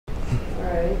All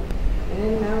right.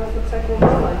 And now it looks like we're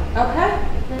rolling. Okay,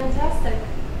 fantastic.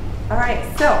 All right,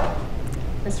 so,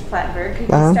 Mr. Platenburg, could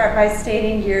you start by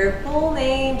stating your full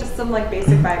name, just some like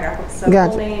basic biographical stuff,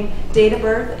 full name, date of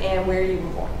birth, and where you were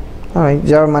born? All right,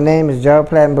 Gerald, my name is Gerald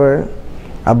Platenburg.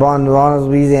 I born in New Orleans,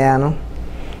 Louisiana.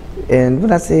 And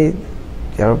when I say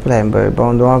Gerald Platenburg,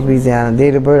 born in New Orleans, Louisiana,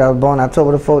 date of birth, I was born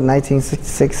October the 4th,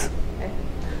 1966. Okay.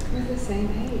 We're the same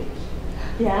age.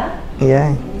 Yeah?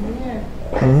 Yeah.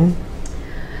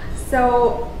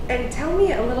 So, and tell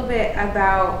me a little bit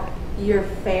about your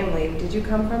family. Did you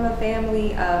come from a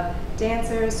family of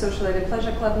dancers, social-aided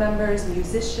pleasure club members,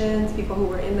 musicians, people who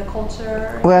were in the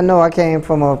culture? Well, no, I came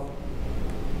from a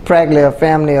practically a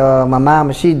family. My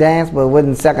mama, she danced, but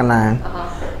wasn't second line.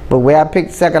 But where I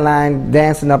picked second line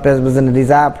dancing up as was in the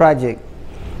Desire Project.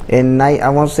 In I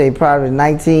want to say probably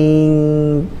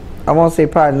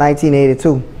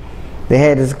 1982. They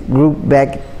had this group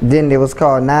back then. It was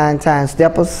called 9 Time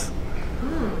Steppers.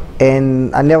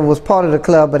 And I never was part of the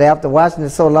club, but after watching it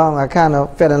so long, I kind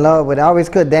of fell in love with it. I always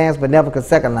could dance, but never could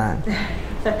second line.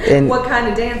 And what kind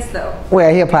of dance, though?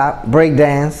 Well, hip hop, break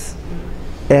dance.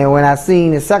 And when I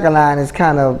seen the second line, it's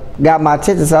kind of got my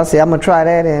attention. So I said, I'm gonna try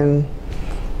that, and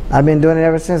I've been doing it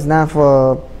ever since now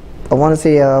for, I want to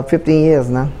say 15 years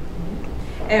now.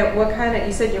 And what kind of,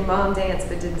 you said your mom danced,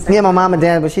 but didn't second Yeah, my mama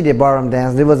danced, but she did ballroom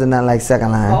dance. It wasn't nothing like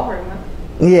second line. Ballroom, huh?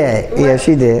 Yeah,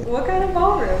 she did. What kind of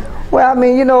ballroom? Well, I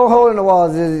mean, you know, holding the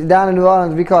walls. Down in New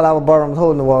Orleans, we call our ballrooms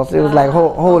holding the walls. So it was like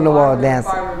holding the wall dancing.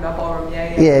 Ballroom, not ballroom,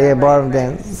 Yeah, ballroom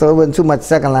dance. So it wasn't too much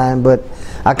second line, but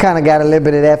I kind of got a little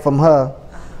bit of that from her.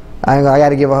 I got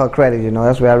to give her credit, you know.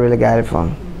 That's where I really got it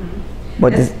from.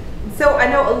 But so I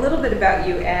know a little bit about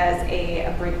you as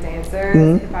a break dancer, as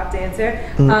a hip hop dancer.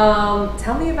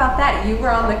 Tell me about that. You were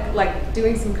on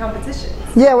doing some competitions.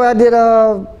 Yeah, well, I did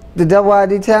the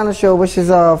WID talent show, which is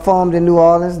formed in New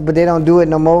Orleans, but they don't do it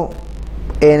no more.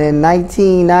 And in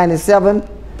 1997,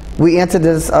 we entered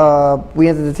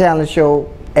the talent show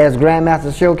as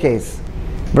Grandmaster Showcase,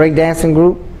 breakdancing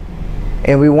group,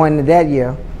 and we won it that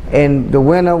year. And the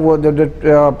winner was the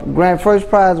grand first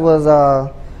prize was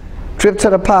trip to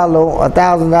the Apollo,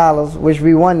 $1,000, which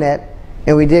we won that,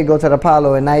 and we did go to the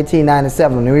Apollo in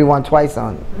 1997, and we won twice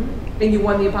on it. And you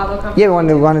won the Apollo competition? Yeah,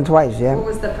 we won it twice, yeah. What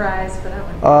was the prize for that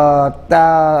one?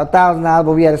 $1,000,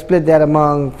 but we had to split that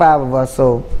among 5 of us,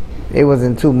 so it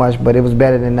wasn't too much, but it was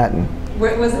better than nothing.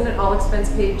 Wasn't an all-expense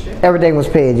paid trip? Everything was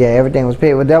paid, yeah, everything was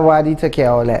paid. Well, WID took care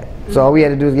of all that. So all we had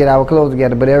to do was get our clothes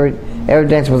together, but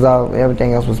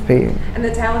everything else was paid. And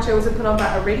the talent show, was it put on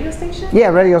by a radio station? Yeah,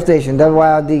 radio station,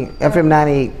 WID, FM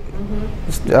 98,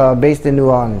 based in New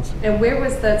Orleans. And where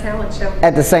was the talent show?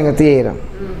 At the Singer Theater.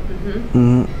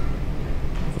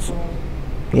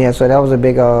 Yeah, so that was a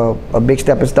big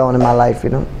stepping stone in my life, you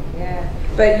know. Yeah,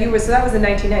 but so that was in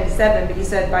 1997, but you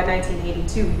said by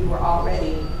 1982 you were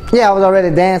already... Yeah, I was already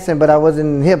dancing, but I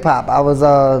wasn't hip hop. I was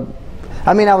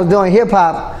doing hip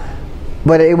hop,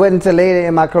 but it wasn't until later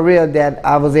in my career that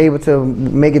I was able to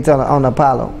make it on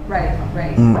Apollo. Right.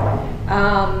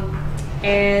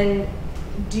 And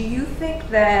do you think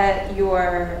that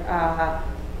your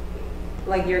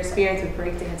experience with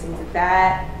breakdancing, did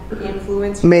that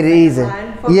influence you? Made it easier.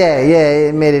 Yeah,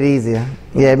 it made it easier.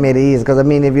 Yeah, it made it easier, because I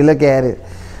mean, if you look at it,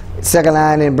 second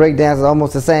line and breakdance is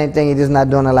almost the same thing. You're just not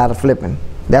doing a lot of flipping.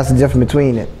 That's the difference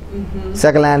between it.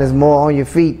 Second line is more on your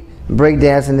feet.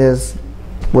 Breakdancing is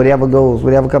whatever goes,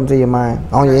 whatever comes to your mind,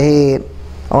 on your head,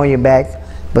 on your back.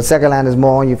 But second line is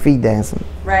more on your feet dancing.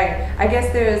 Right. I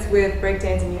guess with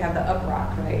breakdancing you have the up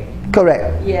rock, right?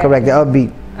 Correct. Yeah. Correct. The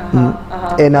upbeat. And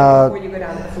before you go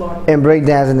down to the floor. And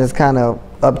breakdancing is kind of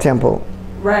up tempo.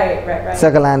 Right.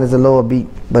 Second line is a lower beat,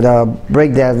 but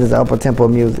breakdancing is upper tempo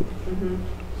music.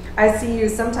 I see you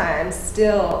sometimes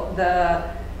still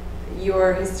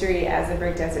your history as a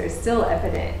breakdancer is still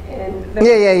evident in the line,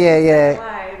 right?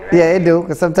 Yeah, it do.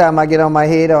 Cause sometimes I get on my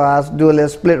head, or I'll do a little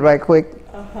split right quick.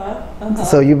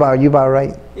 So you about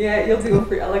right. Yeah, you'll do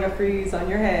a freeze on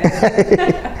your head.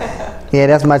 Yeah,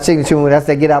 that's my signature move. That's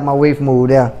that get out my way move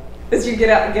there. As you get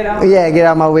out. Yeah, get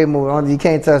out my way move. You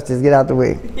can't touch this. Get out the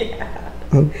way. Yeah.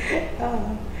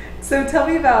 So tell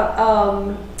me about.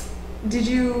 Did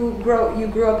you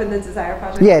grew up in the Desire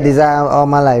Project? Yeah, Desire all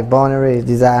my life. Born and raised,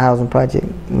 Desire Housing Project.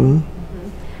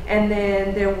 And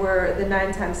then there were the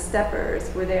 9 Time Steppers.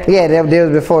 Were there? Yeah, there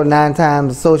was before 9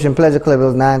 Times Social and Pleasure Club. It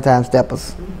was 9 Time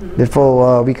Steppers.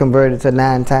 Before we converted to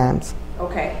 9 Times.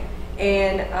 Okay.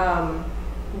 And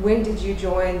when did you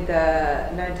join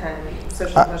the 9 Time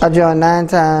Social and Pleasure Club? I joined 9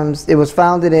 Times. It was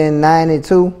founded in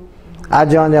 '92. I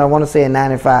joined it, I want to say, in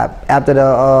 '95. After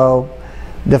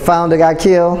the founder got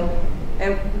killed.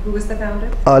 And who was the founder?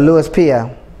 Louis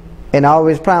Pierre. And I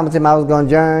always promised him I was going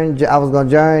to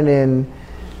join, and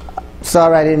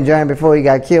sorry I didn't join before he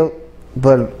got killed.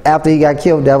 But after he got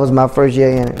killed, that was my first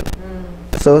year in it.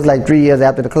 So it's like 3 years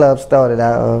after the club started,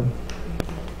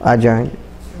 I joined.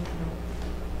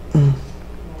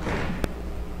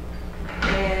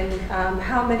 And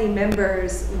how many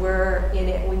members were in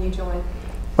it when you joined?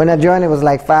 When I joined, it was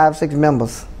like 5, 6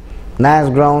 members. Now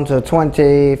it's grown to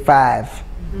 25.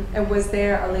 And was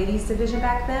there a ladies division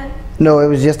back then? No, it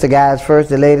was just the guys first.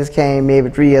 The ladies came maybe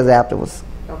 3 years afterwards.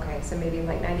 Okay, so maybe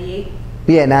like 98?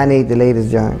 Yeah, 98 the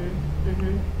ladies joined.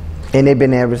 And they've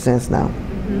been there ever since now.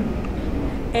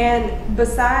 And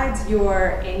besides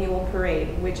your annual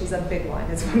parade, which is a big one,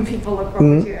 it's when people look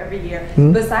forward to every year,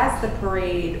 besides the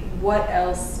parade, what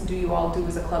else do you all do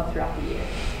as a club throughout the year?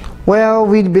 Well,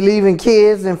 we believe in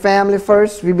kids and family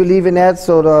first. We believe in that.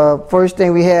 So the first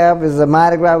thing we have is a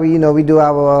Mardi Gras. We do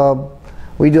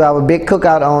our big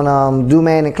cookout on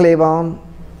Dumaine and Claiborne,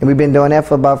 and we've been doing that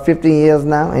for about 15 years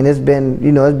now. And it's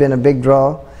been a big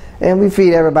draw. And we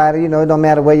feed everybody. It don't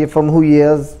matter where you're from, who you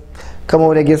is. Come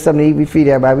over there, get something to eat. We feed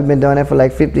everybody. We've been doing that for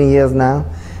like 15 years now.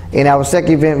 And our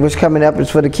second event, which coming up, is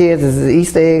for the kids. Is the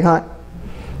Easter egg hunt.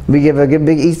 We give a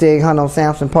big Easter egg hunt on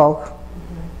Sampson Park.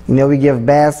 We give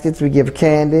baskets, we give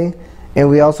candy, and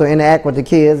we also interact with the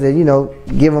kids and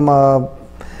give them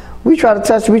we try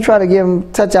to give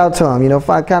them, touch out to them,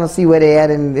 kind of see where they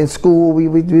at in school.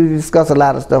 We discuss a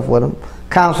lot of stuff with them,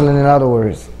 counseling in other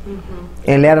words,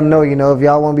 and let them know, if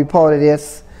y'all want to be part of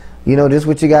this, this is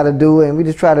what you got to do, and we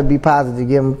just try to be positive,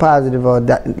 give them positive, or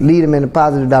lead them in a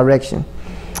positive direction.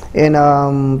 And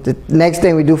the next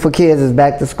thing we do for kids is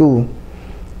back to school.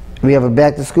 We have a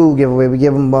back to school giveaway. We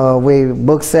give them away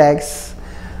book sacks,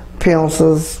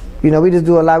 pencils. We just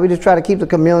do a lot. We just try to keep the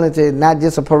community, not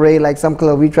just a parade like some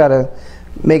clubs. We try to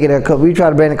make it we try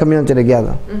to bring the community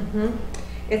together.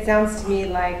 It sounds to me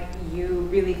like you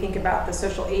really think about the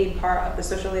social aid part of the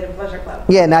Social Aid and Pleasure Club.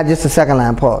 Yeah, not just the second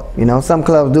line part. Some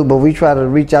clubs do, but we try to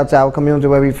reach out to our community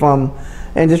where we're from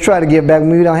and just try to give back.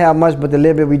 We don't have much, but the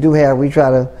little bit we do have, we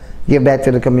try to give back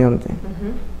to the community.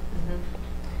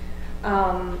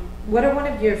 What are one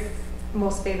of your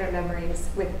most favorite memories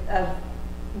of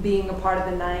being a part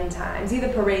of the 9 times, either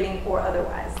parading or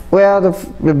otherwise? Well,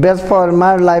 the best part of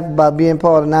my life about being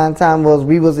part of 9 times was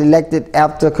we was elected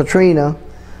after Katrina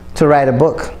to write a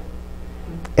book.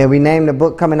 And we named the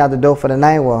book Coming Out the Door for the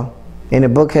Night War. And the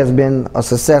book has been a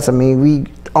success. I mean, we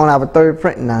on our 3rd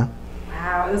print now.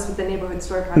 Wow, this with the Neighborhood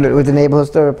Story Project. With the Neighborhood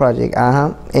Story Project,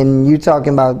 And you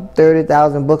talking about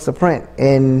 30,000 books of print.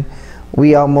 And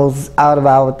we almost out of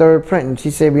our 3rd print, and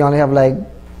she said we only have like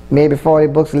maybe 40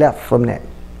 books left from that.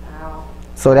 Wow.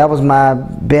 So that was my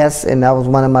best, and that was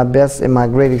one of my best and my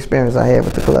great experience I had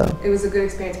with the club. It was a good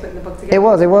experience putting the book together? It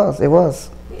was.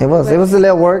 It was a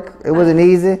little work. It wasn't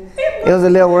easy. It was a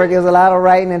little work. It was a lot of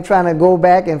writing and trying to go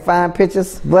back and find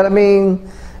pictures. But I mean,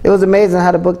 it was amazing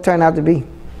how the book turned out to be.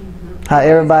 How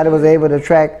everybody was able to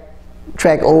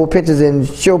track old pictures and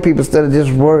show people instead of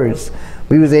just words.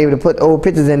 We was able to put old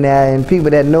pictures in there, and people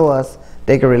that know us,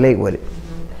 they can relate with it.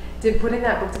 Did putting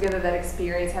that book together, that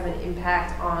experience, have an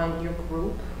impact on your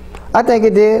group? I think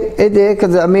it did. It did,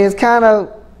 because I mean, it kind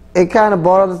of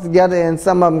brought us together, and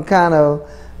some of them kind of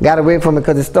got away from it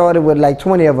because it started with like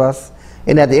 20 of us,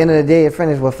 and at the end of the day, it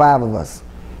finished with 5 of us.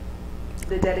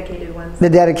 The dedicated ones. The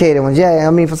dedicated ones, yeah.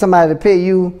 I mean, for somebody to pay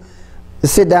you to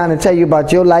sit down and tell you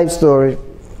about your life story,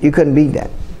 you couldn't beat that.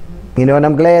 And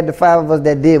I'm glad the 5 of us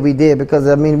that did, we did, because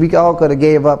I mean, we all could have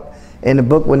gave up and the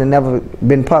book would have never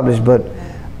been published, but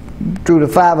through the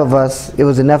 5 of us, it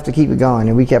was enough to keep it going,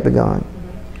 and we kept it going.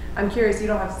 I'm curious, you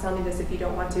don't have to tell me this if you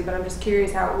don't want to, but I'm just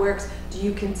curious how it works. Do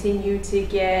you continue to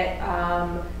get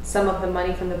some of the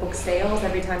money from the book sales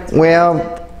every time it's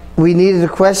Well, we needed to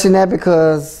question that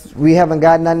because we haven't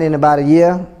gotten nothing in about a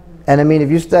year, and I mean,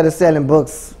 if you started selling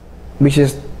books, we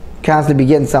should constantly be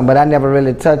getting some, but I never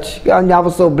really touched. I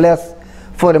was so blessed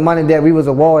for the money that we was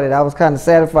awarded. I was kind of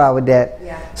satisfied with that.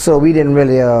 Yeah. So we didn't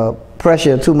really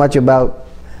pressure too much about,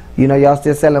 y'all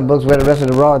still selling books where the rest of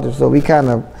the royalties. So we kind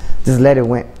of just let it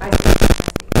went.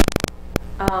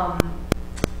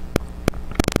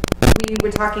 We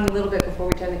were talking a little bit before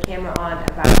we turned the camera on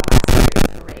about last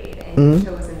year's parade and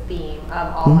your chosen theme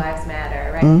of All Lives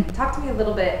Matter, right? Talk to me a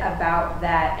little bit about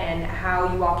that and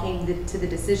how you all came to the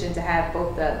decision to have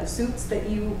both the suits that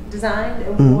you designed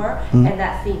and wore and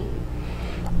that theme.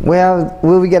 Well,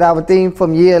 when we get our theme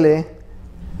from yearly,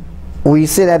 we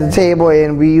sit at the table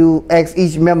and we ask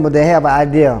each member to have an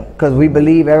idea, because we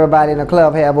believe everybody in the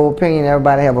club have an opinion,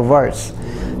 everybody have a verse.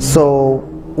 So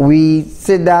we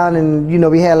sit down and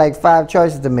we had like 5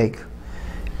 choices to make,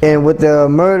 And with the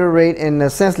murder rate and the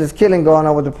senseless killing going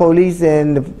on with the police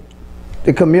and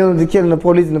the community killing the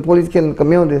police and the police killing the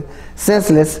community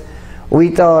senseless, we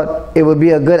thought it would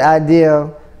be a good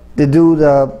idea to do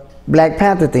the Black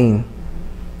Panther theme.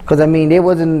 Because I mean, they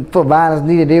wasn't for violence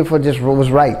needed, they were for just what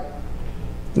was right.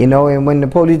 You know, and when the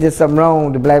police did something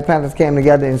wrong, the Black Panthers came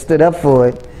together and stood up for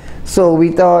it. So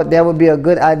we thought that would be a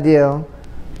good idea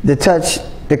to touch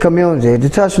the community, to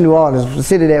touch New Orleans, the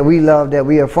city that we love, that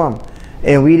we are from.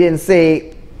 And we didn't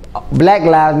say Black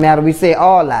Lives Matter, we say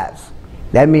all lives.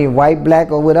 That means white,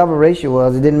 black, or whatever race you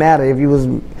was. It didn't matter. If you was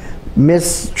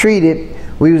mistreated,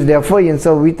 we was there for you. And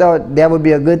so we thought that would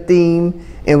be a good theme,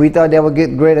 and we thought that would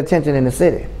get great attention in the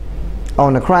city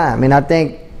on the crime. And I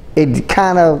think it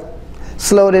kind of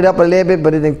slowed it up a little bit,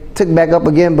 but it took back up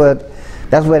again. But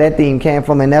that's where that theme came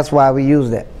from, and that's why we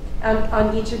used that.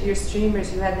 On each of your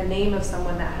streamers, you had the name of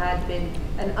someone that had been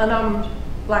an unarmed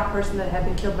Black person that had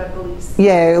been killed by police.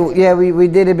 Yeah, we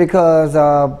did it because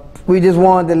we just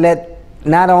wanted to let,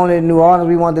 not only in New Orleans,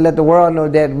 we wanted to let the world know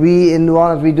that we in New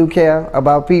Orleans, we do care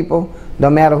about people. No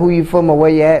matter who you're from or where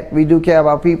you're at, we do care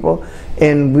about people.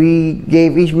 And we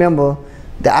gave each member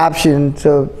the option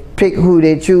to pick who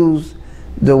they choose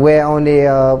to wear on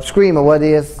their screamer, whether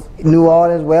it's New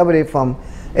Orleans, wherever they're from.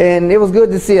 And it was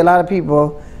good to see a lot of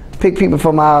people pick people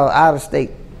from out of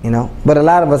state, you know. But a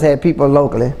lot of us had people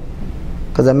locally.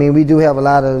 Because, I mean, we do have a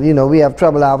lot of, you know, we have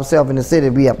trouble ourselves in the city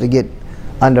we have to get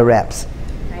under wraps.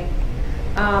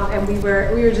 And we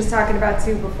were just talking about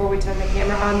too before we turned the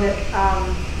camera on that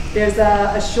there's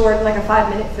a short, like a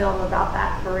 5-minute film about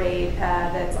that parade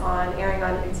that's airing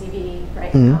on MTV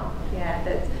right now.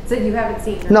 Yeah, so you haven't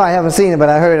seen it? No, I haven't seen it, but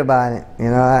I heard about it. You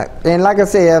know, and like I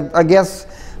say, I guess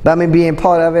by me being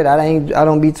part of it, I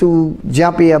don't be too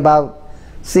jumpy about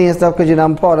seeing stuff because, you know,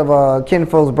 I'm part of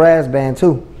Kinfolk's brass band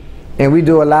too, and we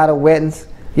do a lot of weddings.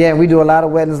 Yeah, we do a lot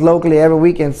of weddings locally every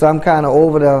weekend, so I'm kind of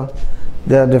over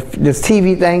this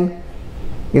TV thing,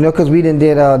 you know, because we done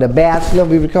did The Bachelor.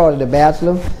 We recorded The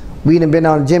Bachelor. We done been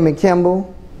on Jimmy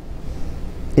Kimmel.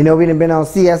 You know, we done been on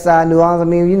CSI New Orleans. I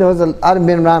mean, you know, I done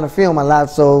been around the film a lot,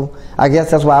 so I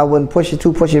guess that's why I wouldn't push it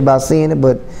about seeing it,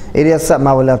 but it is something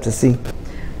I would love to see.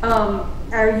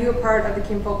 Are you a part of the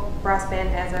Kinfolk Brass Band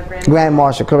as a Grand Marshal? Grand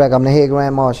Marshal, correct. I'm the head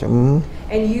Grand Marshal.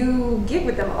 And you gig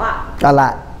with them a lot? A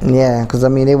lot, yeah, because I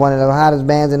mean, they're one of the hottest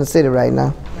bands in the city right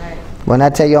now. Right. When I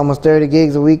tell you almost 30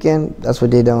 gigs a weekend, that's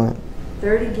what they're doing.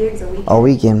 30 gigs a weekend? A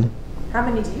weekend. How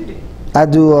many do you do? I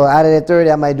do, out of that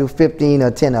 30, I might do 15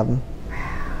 or 10 of them.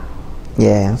 Wow.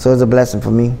 Yeah, so it's a blessing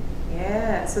for me.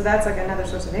 Yeah, so that's like another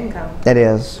source of income. That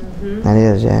is. That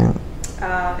is, yeah.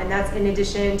 And that's in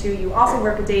addition to, you also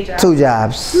work a day job. 2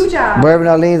 jobs. 2 jobs. Bourbon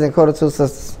Orleans and Quarter Two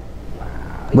Sisters. Wow.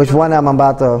 Which one of them I'm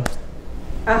about to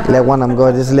let one of them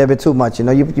go just a little bit too much. You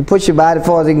know, you push your body as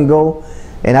far as it can go,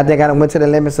 and I think I done went to the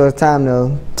limit, so it's time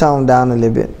to tone down a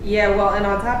little bit. Yeah, well, and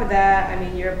on top of that, I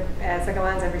mean, you're at Second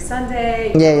Lines every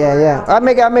Sunday. Yeah. I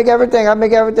make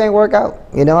everything work out.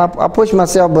 You know, I push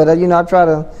myself, but you know, I try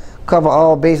to cover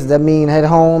all bases. I mean, at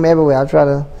home, everywhere. I try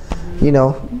to, you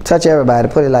know, touch everybody,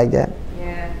 put it like that.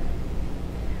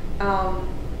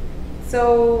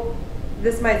 So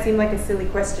this might seem like a silly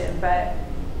question, but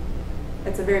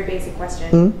it's a very basic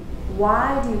question.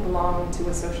 Why do you belong to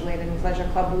a social aid and pleasure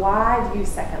club? Why do you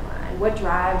Second Line? What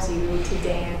drives you to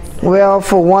dance? Well,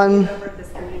 for one,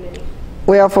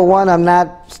 I'm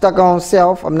not stuck on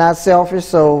self. I'm not selfish,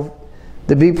 so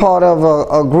to be part of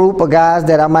a group of guys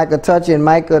that I might could touch and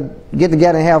might could get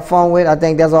together and have fun with, I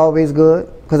think that's always good.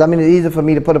 Because I mean, it's easy for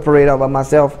me to put a parade out by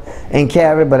myself and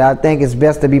carry, but I think it's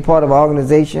best to be part of an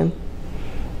organization.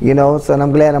 You know, so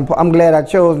I'm glad I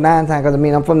chose 9 times, because I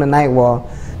mean, I'm from the Ninth Ward,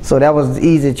 so that was the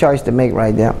easy choice to make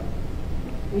right there.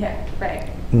 Yeah, right.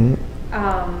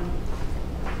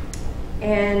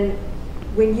 And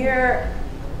when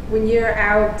you're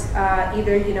out,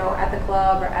 either, you know, at the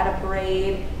club or at a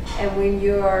parade, and when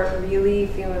you're really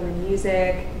feeling the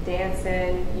music,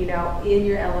 dancing, you know, in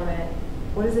your element,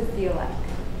 what does it feel like?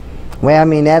 Well, I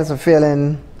mean, that is a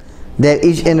feeling that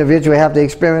each individual have to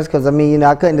experience, because I mean, you know,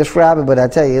 I couldn't describe it, but I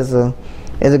tell you, it's a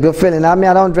good feeling. I mean,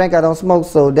 I don't drink, I don't smoke,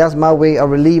 so that's my way of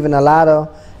relieving a lot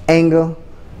of anger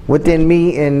within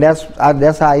me, and that's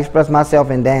how I express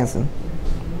myself in dancing.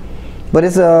 But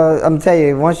it's I'm telling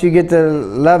you, once you get to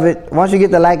love it, once you get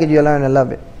to like it, you'll learn to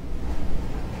love it.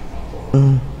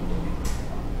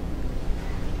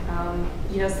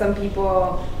 You know, some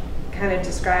people kind of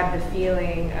describe the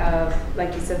feeling of,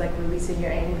 like you said, like releasing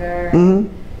your anger.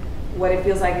 What it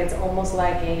feels like, it's almost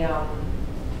like a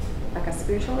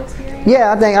spiritual experience.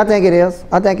 Yeah, I think it is.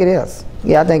 I think it is.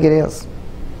 Yeah, I think it is.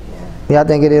 Yeah, I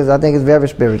think it is. I think it's very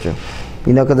spiritual.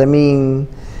 You know, because I mean,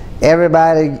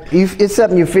 Everybody, it's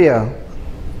something you feel.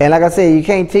 And like I said, you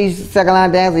can't teach second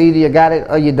line dance. Either you got it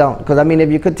or you don't. Because I mean, if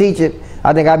you could teach it,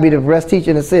 I think I'd be the best teacher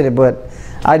in the city. But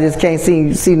I just can't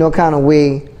see no kind of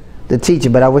way to teach it.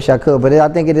 But I wish I could. But I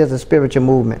think it is a spiritual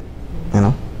movement, you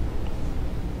know.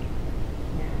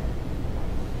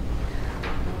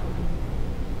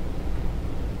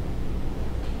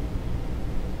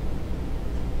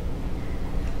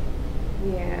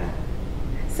 Yeah.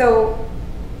 So,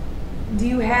 do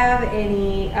you have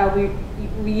any?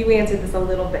 You answered this a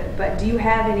little bit, but do you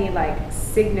have any like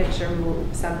signature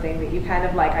move, something that you kind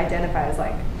of like identify as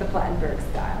like the Platenburg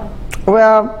style?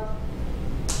 Well,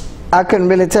 I couldn't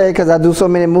really tell you because I do so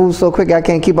many moves so quick I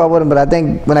can't keep up with them. But I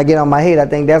think when I get on my head, I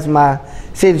think that's my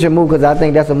signature move because I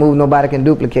think that's a move nobody can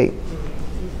duplicate.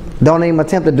 Don't even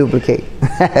attempt to duplicate.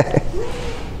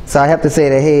 So I have to say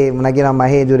the head when I get on my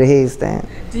head, do the headstand.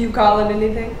 Do you call it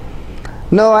anything?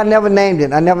 No, I never named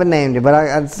it. I never named it.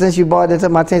 But since you brought it to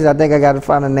my attention, I think I got to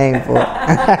find a name for it.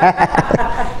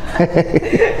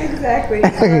 Exactly. All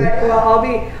right.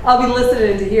 Well, I'll be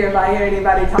listening to hear if I hear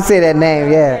anybody talk. Say that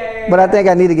name, yeah. But I think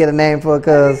I need to get a name for it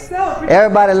because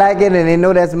everybody like it and they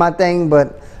know that's my thing.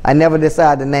 But I never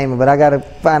decide to name it. But I got to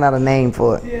find out a name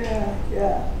for it. Yeah,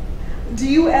 yeah. Do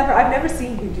you ever? I've never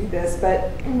seen you do this,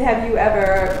 but have you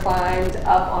ever climbed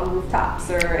up on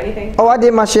rooftops or anything? Oh, I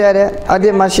did my share of that. I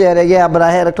did my share of that, yeah. But I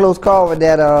had a close call with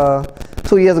that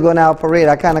 2 years ago now, parade.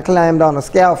 I kind of climbed on a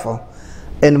scaffold.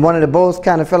 And one of the bolts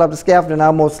kind of fell off the scaffold and I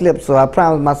almost slipped. So I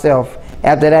promised myself,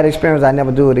 after that experience, I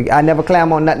never do it again. I never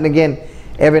climb on nothing again.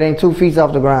 Everything 2 feet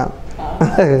off the ground.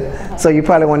 So you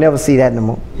probably won't ever see that no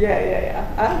more. Yeah.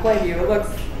 I don't blame you. It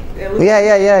looks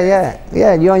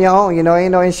Yeah, you're on your own, you know,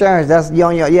 ain't no insurance.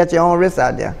 You're at your own risk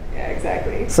out there. Yeah,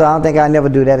 exactly. So I don't think I'll never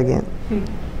do that again.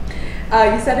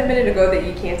 You said a minute ago that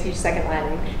you can't teach second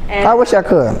landing. And I wish I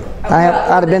could. I'd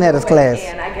have been at his class.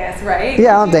 I guess, right?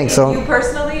 Yeah, I don't think so. You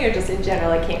personally or just in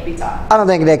general it can't be taught? I don't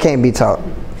think that can't be taught.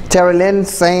 Terry Lynn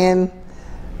saying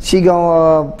she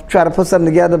gonna try to put something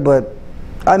together, but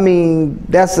I mean,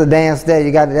 that's a dance that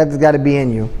that's got to be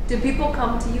in you. Do people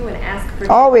come to you and ask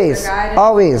for Always.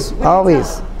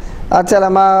 guidance? I tell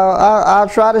them I'll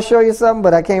try to show you something,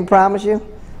 but I can't promise you.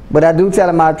 But I do tell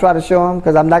them I'll try to show them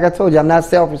because like I told you, I'm not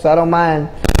selfish, so I don't mind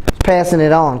passing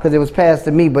it on because it was passed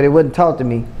to me, but it wasn't taught to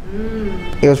me.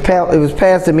 It was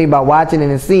passed to me by watching it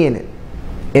and seeing it,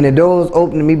 and the doors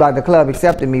opened to me by the club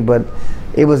accepting me, but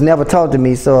it was never taught to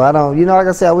me. So I don't, like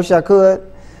I said, I wish I could,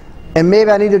 and maybe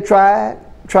I need to try it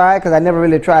because I never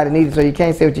really tried it either, so you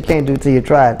can't say what you can't do till you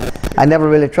try it. I never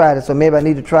really tried it, so maybe I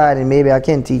need to try it and maybe I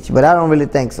can teach it, but I don't really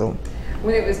think so.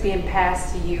 When it was being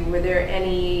passed to you, were there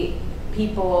any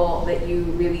people that you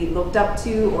really looked up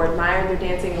to or admired their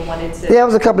dancing and wanted to? Yeah, it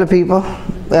was a couple of people.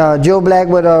 Joe Black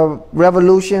with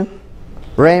Revolution,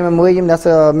 Raymond Williams, that's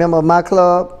a member of my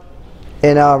club,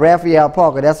 and Raphael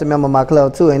Parker, that's a member of my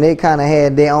club too, and they kind of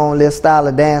had their own little style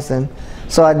of dancing.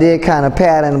 So I did kind of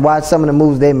pattern and watch some of the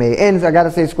moves they made. And I got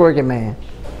to say, Squirky Man.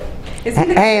 Is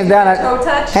he hands down,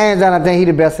 I think he's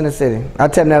the best in the city. I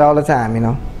tell him that all the time, you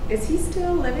know. Is he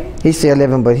still living? He's still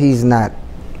living, but he's not.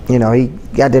 You know, he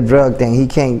got the drug thing. He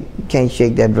can't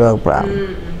shake that drug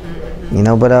problem. You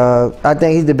know, but I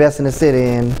think he's the best in the city,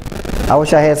 and I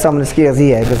wish I had some of the skills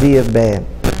he had because he is bad.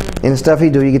 And the stuff he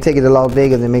do, you can take it to Las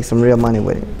Vegas and make some real money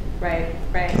with it. Right.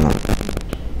 You know?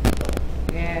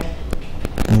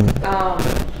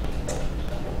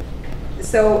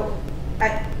 So,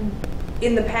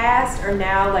 in the past or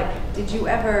now, like, did you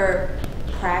ever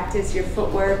practice your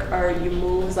footwork or your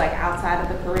moves like outside of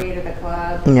the parade or the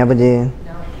club? Never did.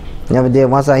 No. Never did.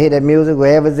 Once I hear that music,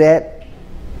 wherever it's at,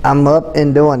 I'm up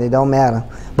and doing it. Don't matter.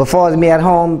 Before it's me at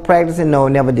home practicing, no,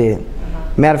 never did.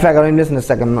 Matter of fact, I don't even listen to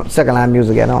second line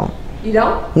music at home. You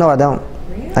don't? No, I don't.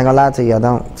 Really? I ain't gonna lie to you, I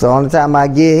don't. So the only time I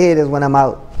get hit is when I'm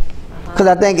out. Because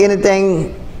I think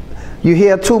anything you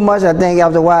hear too much, I think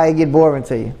after a while it get boring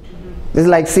to you. It's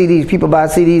like CDs. People buy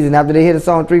CDs and after they hear the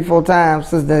song 3-4 times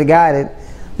since they got it,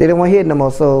 they don't want to hear it no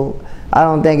more. So I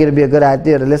don't think it'll be a good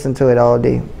idea to listen to it all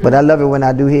day. But I love it when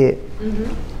I do hear it.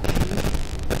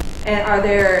 And are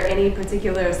there any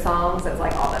particular songs that's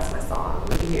like, oh, that's my song?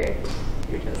 When you hear it,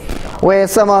 you're just... Well,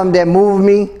 some of them that move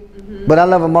me, but I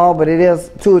love them all. But it is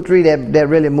 2 or 3 that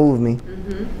really move me.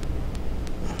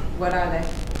 What are they?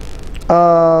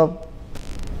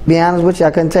 Be honest with you,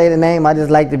 I couldn't tell you the name. I just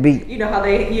like the beat. You know how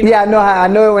they... Yeah, I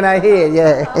know it when I hear it,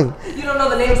 yeah. You don't know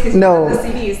the names because you know the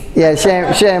CDs. Yeah,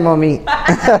 shame on me.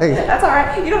 That's all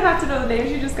right. You don't have to know the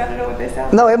names. You just got to know what they sound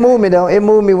like. No, it moved me, though. It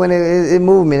moved me when it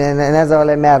moved me, and that's all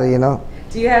that matters, you know.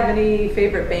 Do you have any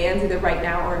favorite bands, either right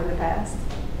now or in the past?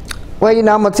 Well, you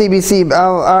know, I'm a TBC.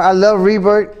 I love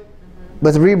Rebirth.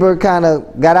 but the Rebirth kind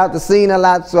of got out the scene a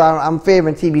lot, so I'm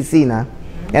favoring TBC now.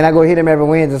 And I go hit them every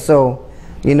Wednesday, so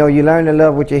you know, you learn to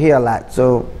love what you hear a lot.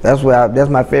 So that's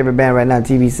my favorite band right now,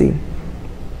 TBC.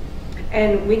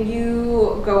 And when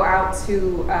you go out to,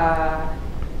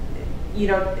 you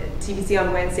know, TBC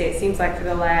on Wednesday, it seems like for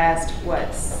the last,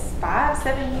 what, 5,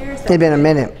 7 years? It's been a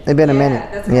minute. It's been a minute.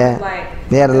 That's kind of like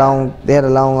they had a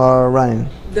long running.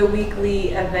 The weekly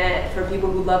event for people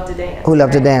who love to dance. Who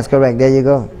love to dance, correct. There you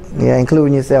go. Yeah,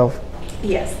 including yourself.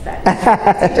 Yes, that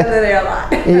each other there a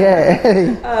lot.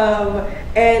 Yeah.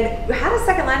 And how does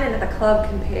second lining at the club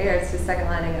compare to second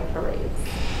lining at parades,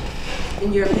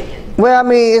 in your opinion? Well, I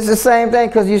mean, it's the same thing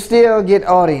because you still get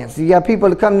audience. You got people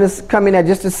that come in there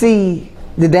just to see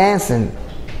the dancing.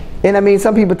 And I mean,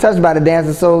 some people touched by the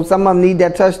dancing, so some of them need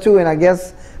that touch too. And I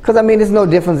guess, because I mean, there's no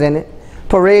difference in it.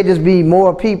 Parade just be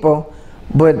more people,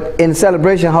 but in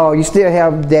Celebration Hall, you still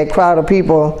have that crowd of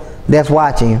people that's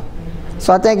watching you.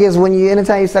 So I think it's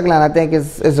anytime you second line, I think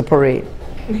it's a parade.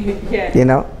 Yeah. You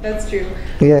know? That's true.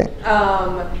 Yeah.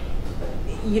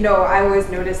 You know, I always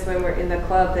notice when we're in the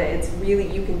club that it's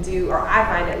really, you can do, or I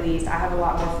find at least, I have a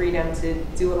lot more freedom to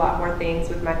do a lot more things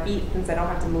with my feet since I don't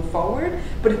have to move forward.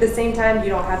 But at the same time, you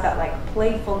don't have that like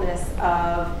playfulness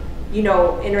of, you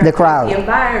know, interacting the crowd, with the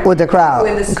environment, with the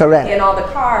crowd, correct, and all the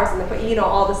cars and the, you know,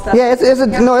 all the stuff. Yeah,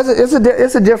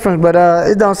 it's a difference, but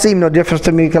it don't seem no difference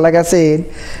to me because, like I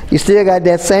said, you still got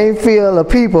that same feel of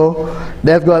people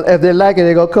that's going, if they like it,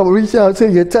 they're gonna come reach out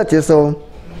to you, touch it. So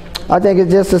I think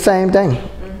it's just the same thing.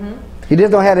 You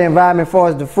just don't have the environment as far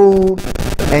as the food,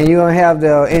 and you don't have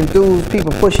the enthused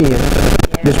people pushing you,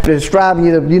 just striving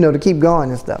you to, you know, to keep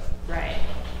going and stuff. Right.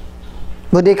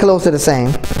 But they're close to the same.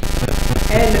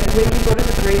 And when you go to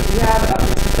the parade, do you have a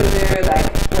particular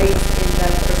like place in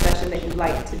the procession that you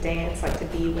like to dance, like to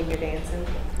be when you're dancing?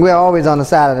 We're always on the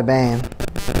side of the band.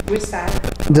 Which side?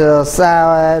 The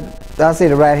side, I'll say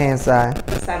the right-hand side.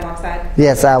 The sidewalk side?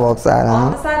 Yeah, sidewalk side.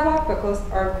 On the sidewalk, but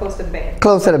close to the band?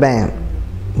 Close to the band.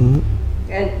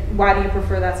 And why do you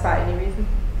prefer that spot? Any reason?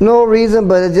 No reason,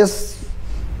 but it just,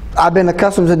 I've been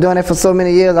accustomed to doing it for so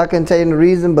many years. I couldn't tell you the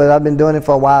reason, but I've been doing it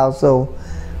for a while, so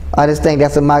I just think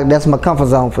that's my comfort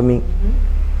zone for me.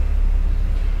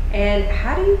 And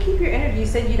how do you keep your energy? You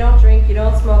said you don't drink, you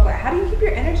don't smoke. Like, how do you keep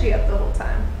your energy up the whole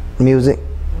time? Music.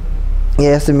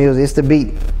 Yeah, it's the music. It's the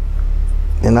beat.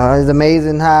 You know, it's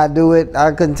amazing how I do it.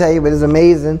 I couldn't tell you, but it's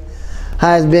amazing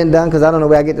how it's been done because I don't know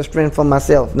where I get the strength from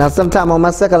myself. Now, sometime on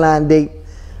my second line date,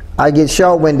 I get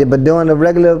short-winded, but during the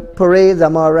regular parades,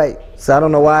 I'm all right. So I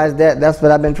don't know why it's that. That's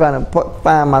what I've been trying to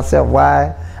find myself.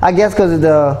 Why? I guess because of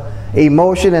the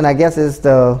emotion, and I guess it's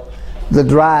the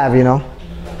drive, you know.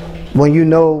 When you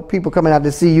know people coming out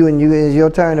to see you and it's your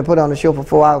turn to put on the show for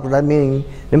 4 hours, I mean,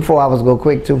 them 4 hours go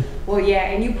quick too. Well, yeah,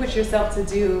 and you push yourself to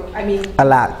do, I mean, a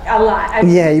lot. I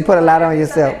mean, yeah, you put a lot on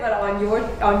yourself. But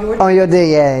on your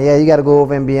day, yeah, you got to go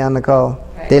over and be on the call.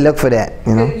 Right. They look for that,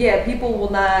 you know. Yeah, people will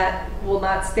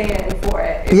not stand for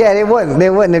it. Yeah, they wouldn't.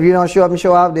 If you don't show up and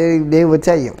show out, they would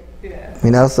tell you. Yeah.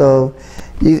 You know, so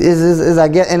I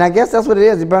guess that's what it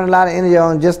is. You burn a lot of energy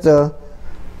on just the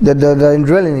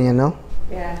adrenaline, you know.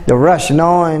 Yeah. The rush,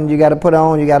 knowing you got to put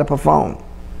on, you got to perform.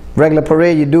 Regular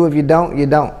parade, you do. If you don't, you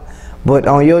don't. But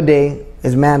on your day,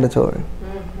 it's mandatory.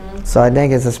 So I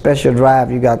think it's a special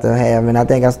drive you got to have, and I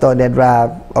think I started that drive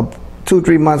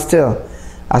 2-3 months till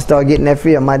I started getting that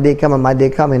feel. My day coming, my day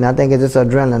coming. I think it's just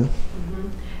adrenaline.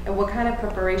 And what kind of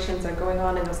preparations are going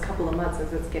on in those couple of months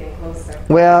as it's getting closer?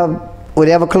 Well,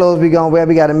 whatever clothes we gonna wear,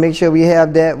 we got to make sure we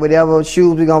have that. Whatever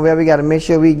shoes we gonna wear, we got to make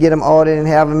sure we get them ordered and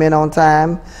have them in on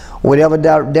time. Whatever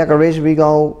decoration we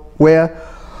gonna wear,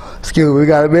 we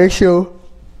got to make sure.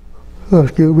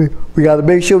 We got to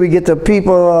make sure we get the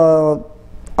people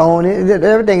on it.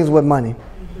 Everything is with money.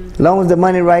 As long as the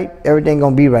money right, everything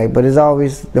gonna be right. But it's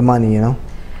always the money, you know.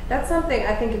 That's something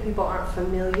I think if people aren't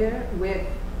familiar with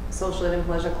social and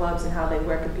pleasure clubs and how they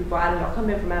work, and people, I don't know, come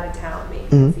in from out of town,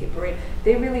 maybe see a parade,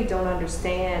 they really don't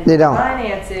understand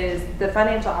finances, the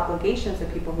financial obligations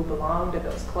of people who belong to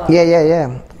those clubs.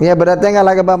 Yeah, but the thing I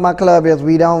like about my club is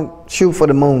we don't shoot for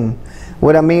the moon.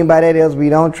 What I mean by that is we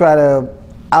don't try to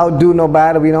outdo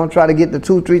nobody. We don't try to get the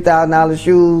 $2,000-$3,000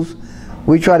 shoes.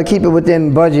 We try to keep it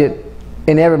within budget,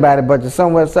 in everybody's budget,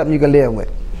 somewhere, something you can live with.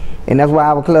 And that's why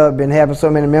our club been having so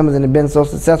many members and have been so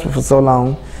successful for so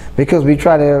long, because we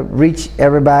try to reach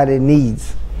everybody's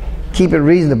needs. Keep it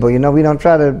reasonable, you know. We don't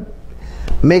try to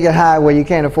make it high where you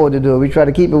can't afford to do it. We try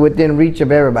to keep it within reach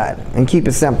of everybody and keep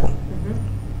it simple.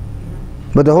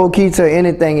 But the whole key to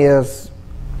anything is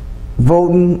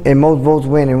voting, and most votes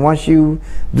win. And once you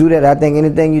do that, I think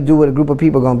anything you do with a group of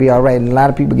people is going to be all right. And a lot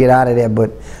of people get out of that,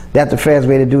 but that's the fast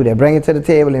way to do that. Bring it to the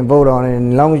table and vote on it.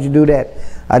 And as long as you do that,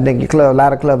 I think your club, a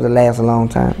lot of clubs will last a long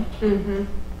time. Mm-hmm.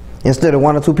 Instead of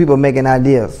one or two people making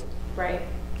ideas. Right.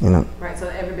 You know. Right, so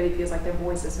everybody feels like their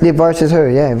voice is heard. Their voice is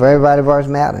heard, yeah. Everybody's voice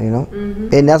matter, you know. Mm-hmm.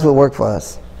 And that's what worked for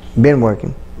us. Been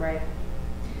working. Right.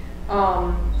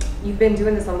 You've been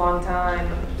doing this a long time.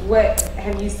 What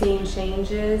have you seen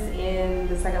changes in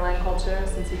the second line culture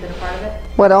since you've been a part of it?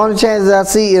 Well, the only changes I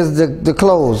see is the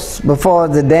clothes. Before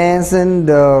the dancing,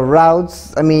 the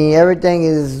routes. I mean, everything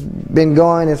has been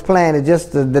going as planned. It's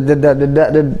just the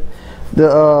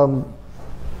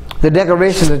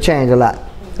decorations have changed a lot.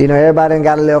 You know, everybody done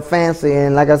got a little fancy,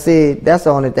 and like I said, that's the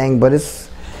only thing. But it's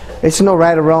no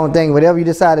right or wrong thing. Whatever you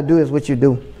decide to do is what you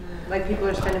do. Like people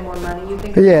are spending more money, you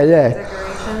think? Yeah, yeah.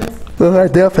 Decorations? Well,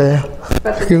 definitely.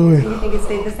 But you think it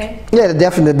stayed the same? Yeah,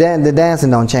 the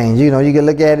dancing don't change. You know, you can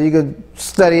look at it, you could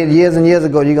study it years and years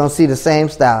ago, you're going to see the same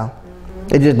style.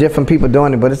 Mm-hmm. It's just different people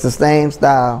doing it, but it's the same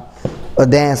style of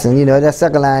dancing. You know, that's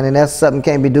second line, and that's something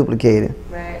can't be duplicated.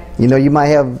 Right. You know, you might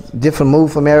have different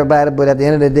moves from everybody, but at the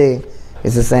end of the day,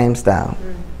 it's the same style.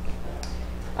 Mm-hmm.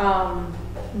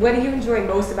 What do you enjoy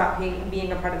most about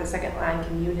being a part of the second line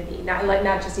community?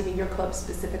 Not just even your club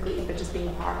specifically, but just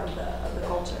being part of the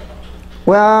culture.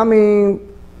 Well, I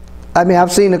mean,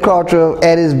 I've seen the culture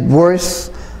at its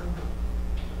worst,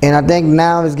 and I think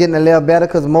now it's getting a little better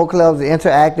because more clubs are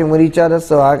interacting with each other.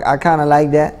 So I kind of like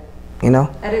that, you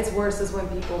know. At its worst is when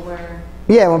people were.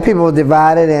 Yeah, when people were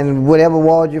divided, and whatever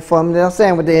ward you're from. I'm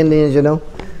saying with the Indians, you know,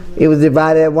 it was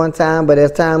divided at one time, but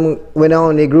as time went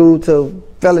on, they grew to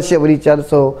fellowship with each other,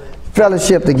 so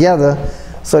fellowship together,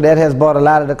 so that has brought a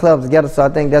lot of the clubs together, so I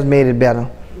think that's made it better.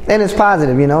 And it's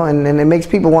positive, you know, and it makes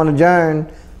people want to join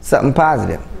something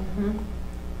positive. Mm-hmm.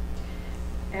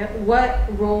 And what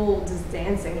role does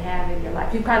dancing have in your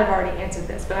life? You've kind of already answered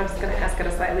this, but I'm just going to ask it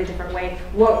a slightly different way.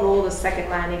 What role does second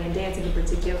lining and dancing in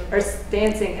particular, or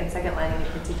dancing and second lining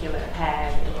in particular,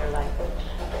 have in your life?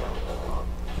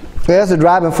 Well, that's a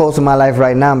driving force in my life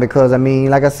right now because, I mean,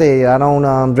 like I said, I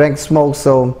don't drink, smoke,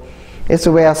 so it's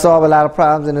the way I solve a lot of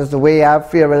problems, and it's the way I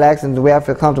feel relaxed and the way I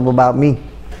feel comfortable about me.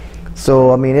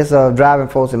 So, I mean, it's a driving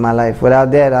force in my life. Without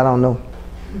that, I don't know.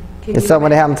 If something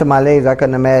that happened to my legs, I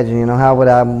couldn't imagine, you know, how would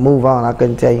I move on? I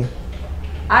couldn't tell you.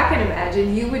 I can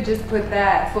imagine you would just put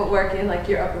that footwork in like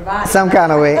your upper body. Some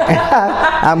kind of way.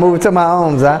 I move to my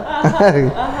arms,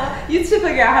 huh? You should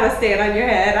figure out how to stand on your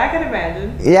head. I can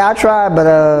imagine. Yeah, I tried,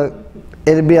 but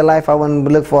it'd be a life I wouldn't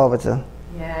look forward to.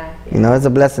 Yeah. You know, it's a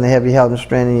blessing to have your health and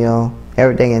strength and your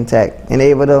everything intact and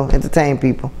able to entertain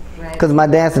people. Because my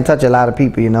dancing touch a lot of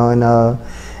people, you know, and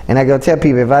I go tell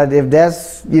people if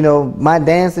that's, you know, my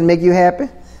dancing make you happy,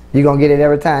 you're gonna get it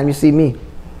every time you see me.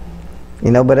 You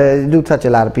know, but it do touch a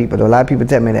lot of people though. A lot of people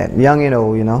tell me that, young and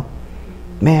old, you know.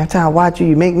 Man, every time I watch you,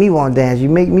 you make me want to dance. You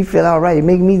make me feel all right. You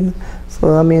make me.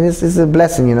 So I mean, it's a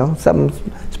blessing, you know. Something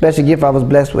special gift I was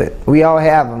blessed with. We all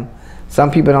have them.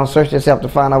 Some people don't search themselves to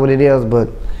find out what it is, but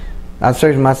I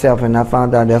searched myself and I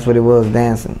found out that's what it was,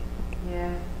 dancing.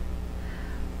 Yeah.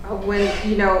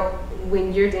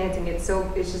 When you're dancing, it's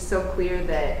just so clear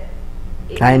that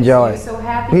I enjoy it. You're so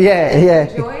happy. Yeah, yeah.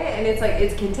 Enjoy it, and it's like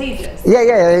it's contagious. Yeah,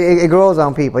 yeah. It grows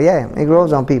on people. Yeah, it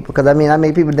grows on people. Because I mean, I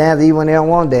make people dance even when they don't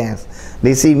want to dance.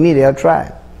 They see me, they'll try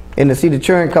it. And to see the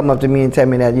children come up to me and tell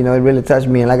me that, you know, it really touched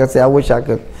me. And like I said, I wish I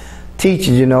could teach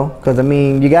it, you know. Because I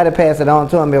mean, you got to pass it on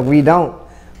to them. If we don't,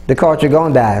 the culture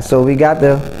gonna die. So we got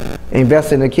to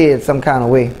invest in the kids some kind of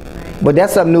way. But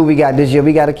that's something new we got this year.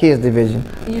 We got a kids division.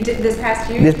 You did this past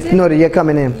year? No, the year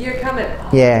coming in. You're coming.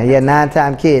 Yeah,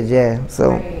 9-time kids, yeah.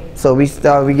 So so we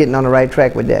getting on the right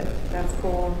track with that. That's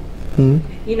cool.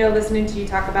 Mm-hmm. You know, listening to you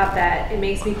talk about that, it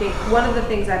makes me think, one of the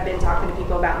things I've been talking to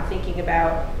people about and thinking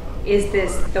about is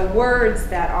the words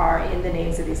that are in the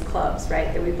names of these clubs,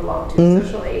 right, that we belong to, Mm-hmm.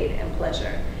 social aid and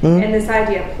pleasure. Mm-hmm. And this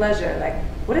idea of pleasure, like,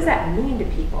 what does that mean to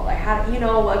people? Like, how, you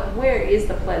know, like, where is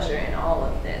the pleasure in all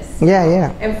of this? Yeah,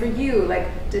 yeah. And for you, like,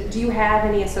 do you have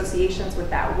any associations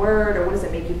with that word, or what does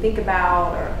it make you think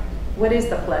about, or what is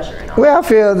the pleasure in all Well, I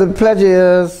feel the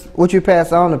pleasure is what you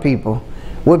pass on to people,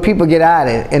 what people get out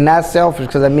of it, and not selfish,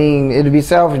 because I mean, it'd be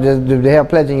selfish to have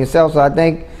pleasure in yourself. So I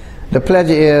think the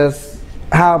pleasure is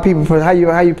how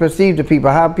you perceive the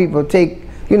people, how people take,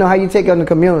 you know, how you take on the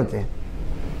community.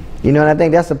 You know, and I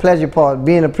think that's the pleasure part,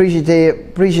 being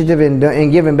appreciative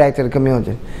and giving back to the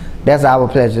community. That's our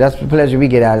pleasure. That's the pleasure we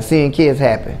get out of seeing kids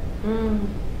happy.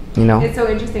 You know? It's so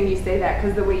interesting you say that,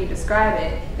 because the way you describe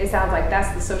it, it sounds like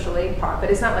that's the social aid part,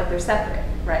 but it's not like they're separate,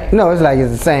 right? No, it's like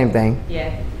it's the same thing.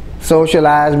 Yeah.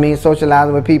 Socialize means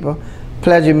socializing with people.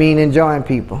 pleasure mean enjoying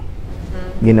people,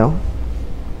 you know.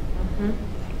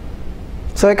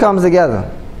 So it comes together,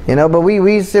 you know. But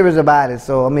we serious about it.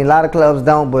 So I mean, a lot of clubs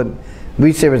don't, but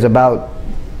we serious about,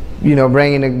 you know,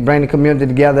 bringing the community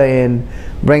together and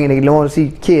you want to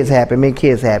see kids happy, make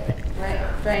kids happy.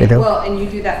 Right. You know? Well, and you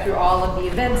do that through all of the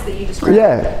events that you described.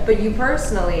 Yeah. But you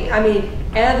personally, I mean,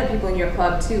 and other people in your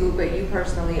club too, but you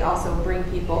personally also bring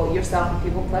people, yourself and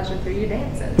people pleasure through your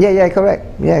dances. Yeah,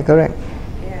 correct. Yeah, correct.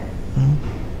 Yeah.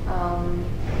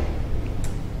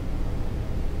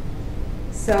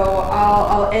 So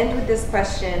I'll end with this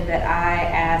question that I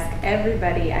ask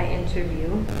everybody I interview.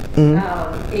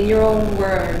 In your own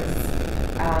words,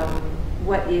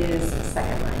 what is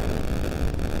second line?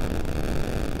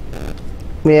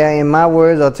 Yeah, in my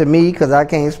words, or to me, because I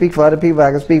can't speak for other people,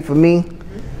 I can speak for me.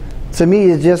 To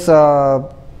me, it's just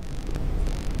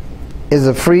is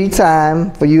a free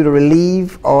time for you to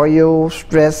relieve all your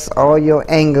stress, all your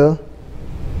anger.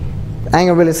 I ain't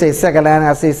gonna really say second line,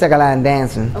 I say second line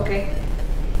dancing. Okay.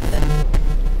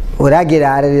 What I get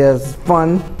out of it is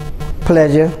fun,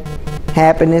 pleasure,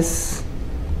 happiness,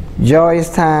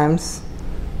 joyous times,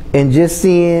 and just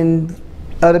seeing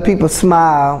other people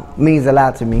smile means a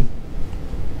lot to me.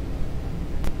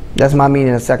 That's my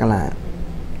meaning of second line.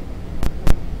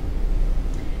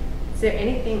 Is there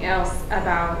anything else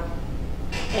about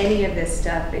any of this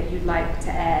stuff that you'd like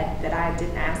to add that I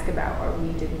didn't ask about or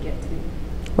we didn't get to?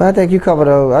 Well, I think you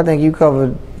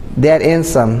covered that and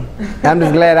some. I'm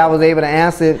just glad I was able to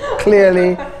answer it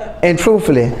clearly and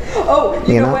truthfully. Oh,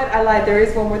 you know what? I lied. There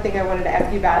is one more thing I wanted to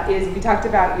ask you about. Is we talked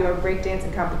about your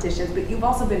breakdancing competitions, but you've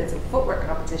also been in some footwork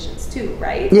competitions too,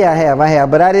 right? Yeah, I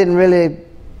have, but I didn't really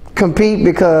compete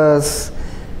because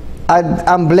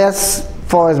I'm blessed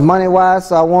for as money-wise,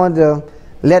 so I wanted to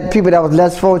let people that was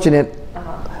less fortunate.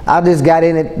 I just got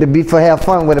in it to have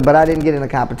fun with it, but I didn't get in a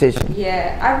competition.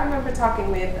 Yeah, I remember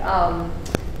talking with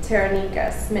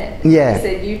Taranika Smith. Yeah. She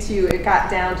said you two, it got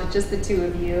down to just the two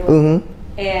of you,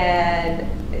 and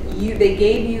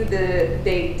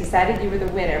they decided you were the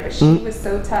winner, but she was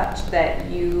so touched that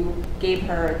you gave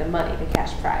her the money, the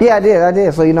cash prize. Yeah, I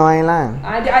did. So you know I ain't lying.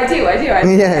 I do.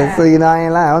 Yeah, so you know I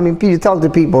ain't lying. I mean, people talk to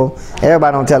people,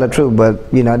 everybody don't tell the truth, but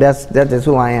you know that's just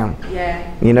who I am. Yeah.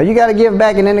 You know, you got to give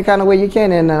back in any kind of way you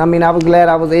can, and I mean, I was glad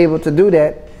I was able to do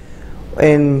that,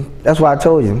 and that's why I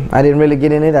told you. I didn't really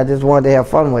get in it. I just wanted to have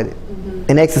fun with it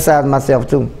and exercise myself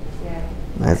too. Yeah.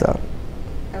 That's all.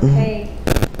 Okay.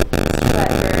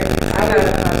 I got a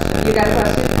question. You got a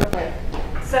question? Okay.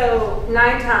 So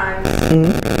 9 times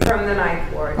from the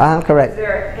 9th ward. Correct. Is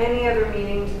there any other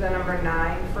meaning to the number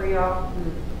 9 for y'all?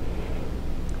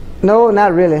 No,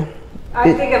 not really.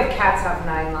 I think of cats have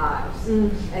 9 lives,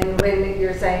 and when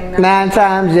you're saying 9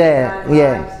 times, yeah, 9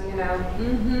 yeah. lives, you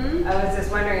know, I was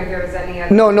just wondering if there was any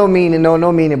other. No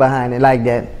meaning behind it like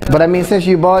that. But I mean, since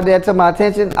you brought that to my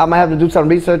attention, I'm gonna have to do some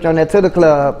research on that to the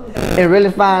club and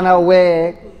really find out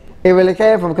where it really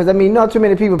came from. Because I mean, not too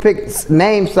many people pick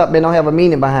names something that don't have a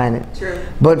meaning behind it. True.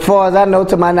 But as far as I know,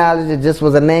 to my knowledge, it just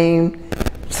was a name.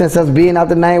 Since us being out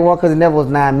the night walk, because it never was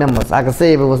 9 members. I could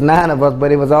say if it was 9 of us,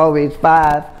 but it was always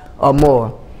 5 or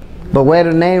more. But where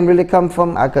the name really come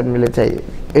from, I couldn't really tell you.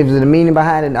 If there's a meaning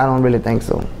behind it, I don't really think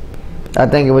so. I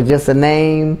think it was just a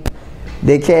name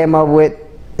they came up with,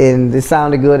 and it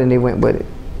sounded good, and they went with it.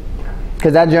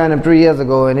 Because I joined them 3 years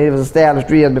ago, and it was established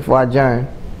 3 years before I joined.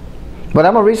 But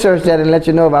I'm gonna research that and let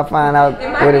you know if I find out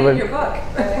what it was. It might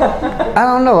be in your book. I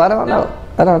don't know.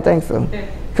 I don't think so.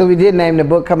 Because we did name the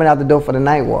book Coming Out the Door for the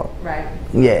Night Walk. Right.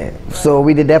 Yeah. So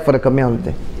we did that for the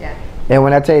community. Yeah. And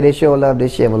when I tell you they show love, they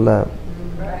share with love.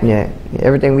 Right. Yeah.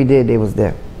 Everything we did, they was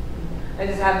there. I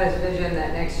just have this vision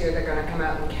that next year they're going to come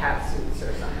out in cat suits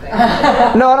or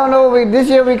something. No, I don't know. This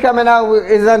year we coming out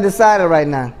is undecided right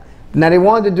now. Now they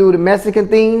wanted to do the Mexican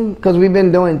theme because we've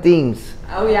been doing themes.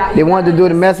 Oh yeah. They wanted to do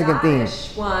the Mexican theme.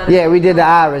 Yeah, we did the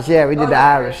Irish. Yeah, we did the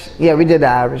Irish. Yeah, we did the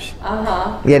Irish.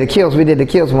 Yeah, the kilts. We did the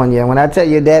kilts one year. When I tell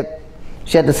you that,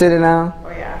 she had to sit it down. Oh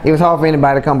yeah. It was hard for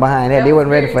anybody to come behind that. They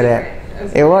wasn't ready for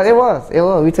that. It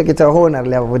was. We took it to a whole nother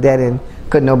level with that, and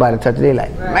couldn't nobody touch it. They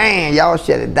like, man, y'all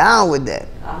shut it down with that.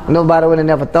 Nobody would have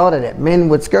never thought of that. Men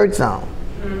with skirts on.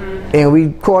 And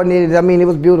we coordinated. I mean, it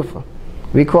was beautiful.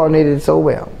 We coordinated it so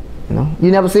well. You know,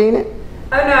 you never seen it?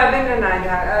 Oh no, I've been to 9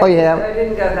 times. Oh yeah. I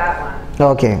didn't go that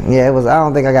one. Okay, yeah, it was. I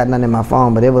don't think I got nothing in my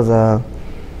phone, but it was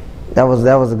that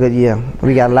was a good year.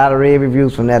 We got a lot of rave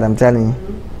reviews from that. I'm telling you,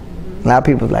 a lot of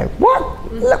people was like,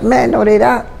 "What? Look, man, no, they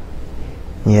not."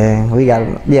 Yeah, we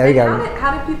got. Yeah, we got.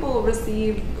 How did people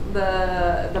receive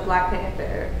the Black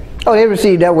Panther? Oh, they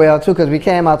received that well too, because we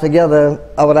came out together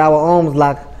with our arms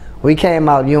locked. We came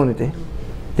out unity.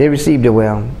 They received it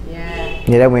well. Yeah.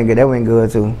 Yeah, that went good. That went good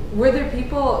too. Were there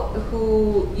people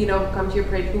who, you know, come to your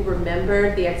parade who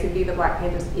remembered the activity of the Black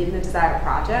Panthers in the Desire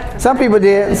Project? Some people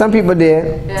did. Some people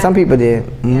did. Yeah. Some people did.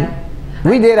 Yeah.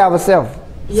 We did ourselves.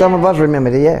 Some of us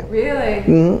remembered it. Yeah. Really?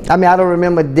 I mean, I don't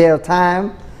remember their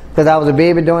time because I was a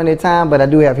baby during their time, but I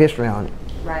do have history on it.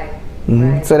 Right.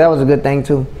 Right. So that was a good thing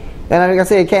too. And like I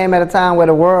said, it came at a time where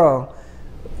the world,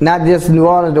 not just New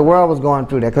Orleans, the world was going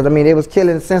through that. Because I mean, they was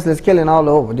killing, senseless killing all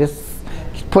over, just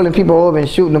pulling people over and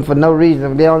shooting them for no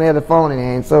reason. They only had the phone in their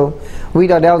hand. So we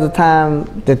thought that was a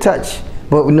time to touch,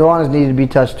 but New Orleans needed to be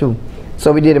touched too.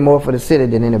 So we did it more for the city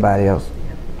than anybody else.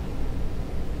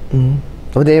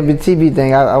 But the MTV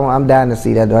thing, I'm dying to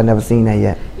see that though. I've never seen that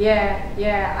yet. Yeah,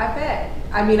 yeah, I bet.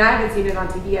 I mean, I haven't seen it on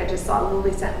TV. I just saw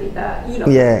Lily sent me the, you know,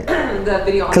 the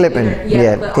video on clipping. The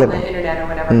internet, on the internet or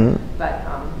whatever. But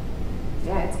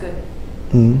yeah, it's good.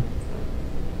 All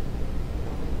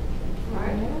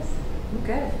right, I'm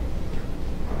good.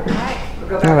 All right, We'll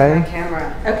go back to my camera.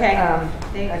 Okay.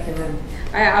 Thanks.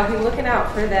 All right, I'll be looking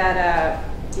out for that.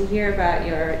 To hear about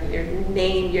your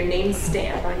name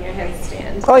stamp on your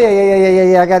headstand. Oh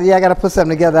yeah. I got to put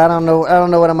something together. I don't know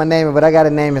what I'm gonna name it, but I got to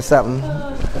name it something.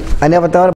 I never thought